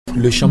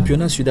Le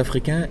championnat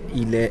sud-africain,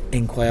 il est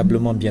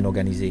incroyablement bien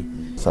organisé.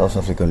 South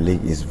African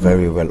League is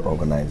very well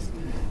organized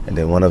and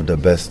they're one of the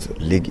best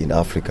league in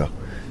Africa.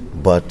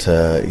 But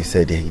he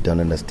said he don't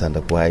understand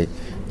why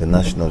the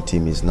national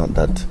team is not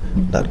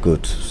that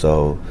good.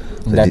 So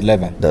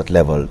That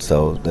level.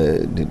 So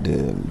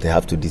they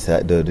have to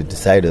decide. The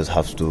deciders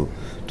have to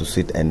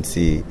sit and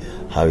see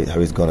how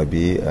it's gonna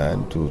be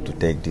and to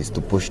take this,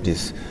 to push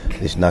this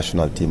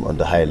national team on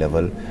the high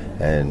level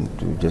and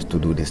to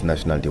do this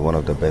national team one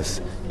of the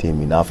best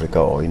team in Africa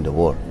or in the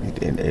world.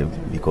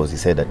 Because he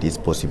said that it's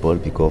possible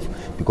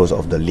because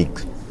of the league.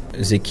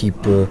 Les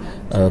équipes,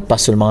 pas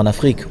seulement en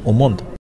Afrique, au monde.